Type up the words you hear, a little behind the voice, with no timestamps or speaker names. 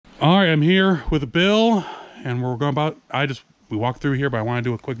All right, I'm here with Bill, and we're going about. We walked through here, but I want to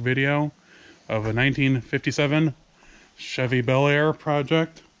do a quick video of a 1957 Chevy Bel-air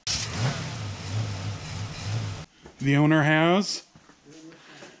project. The owner has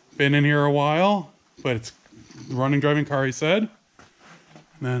been in here a while, but it's a running, driving car, he said.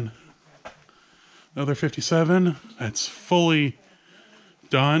 And then another 57 that's fully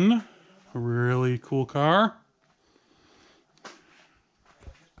done. A really cool car.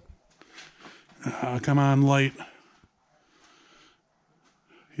 Come on, light.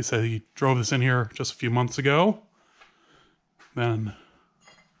 He said he drove this in here just a few months ago. Then,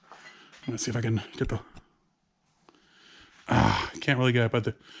 I'm going to see if I can get the... I can't really get it,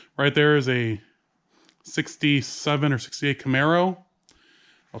 but right there is a 67 or 68 Camaro.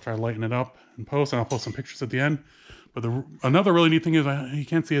 I'll try to lighten it up and post, and I'll post some pictures at the end. But another really neat thing is, you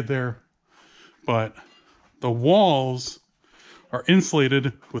can't see it there, but the walls are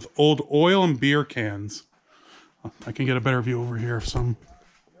insulated with old oil and beer cans. I can get a better view over here of some.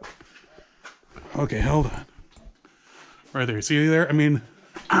 Okay, hold on. Right there, see there? I mean,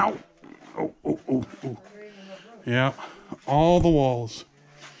 ow! Oh, oh, oh, oh. Yeah, all the walls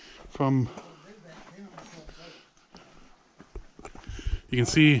from... You can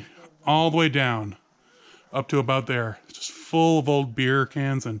see all the way down up to about there. It's just full of old beer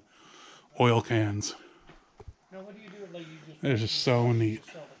cans and oil cans. It's just so neat.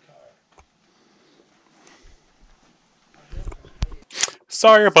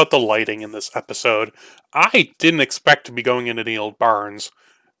 Sorry about the lighting in this episode. I didn't expect to be going into the old barns.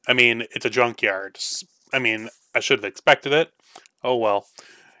 I mean, it's a junkyard. I mean, I should have expected it. Oh well.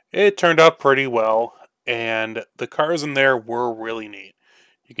 It turned out pretty well, and the cars in there were really neat.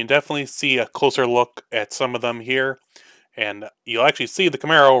 You can definitely see a closer look at some of them here, and you'll actually see the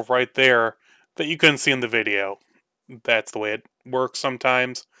Camaro right there that you couldn't see in the video. That's the way it works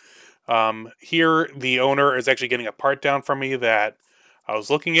sometimes. Here, the owner is actually getting a part down from me that I was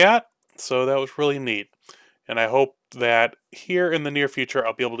looking at, so that was really neat. And I hope that here in the near future,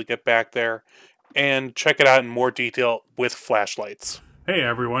 I'll be able to get back there and check it out in more detail with flashlights. Hey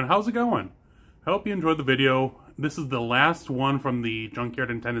everyone, how's it going? I hope you enjoyed the video. This is the last one from the junkyard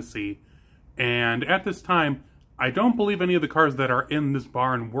in Tennessee, and at this time, I don't believe any of the cars that are in this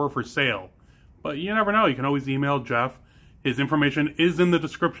barn were for sale. But you never know, you can always email Jeff. His information is in the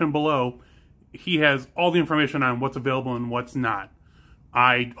description below. He has all the information on what's available and what's not.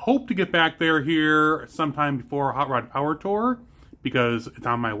 I hope to get back there here sometime before Hot Rod Power Tour, because it's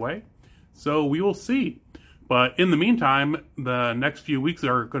on my way. So we will see. But in the meantime, the next few weeks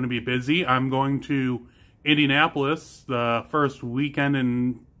are going to be busy. I'm going to Indianapolis the first weekend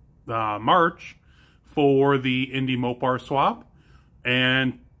in March for the Indy Mopar swap.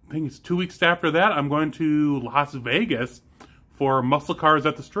 And I think it's 2 weeks after that, I'm going to Las Vegas for Muscle Cars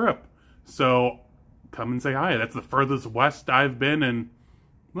at the Strip. So come and say hi. That's the furthest west I've been in,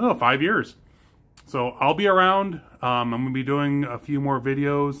 well, 5 years. So I'll be around. I'm going to be doing a few more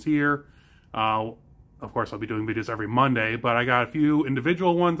videos here. Of course, I'll be doing videos every Monday, but I got a few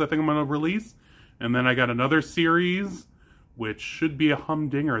individual ones I think I'm going to release. And then I got another series, which should be a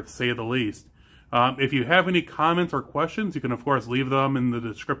humdinger, to say the least. If you have any comments or questions, you can, of course, leave them in the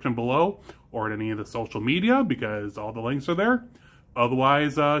description below or at any of the social media, because all the links are there.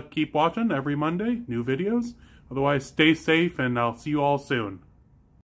 Otherwise, keep watching every Monday, new videos. Otherwise, stay safe, and I'll see you all soon.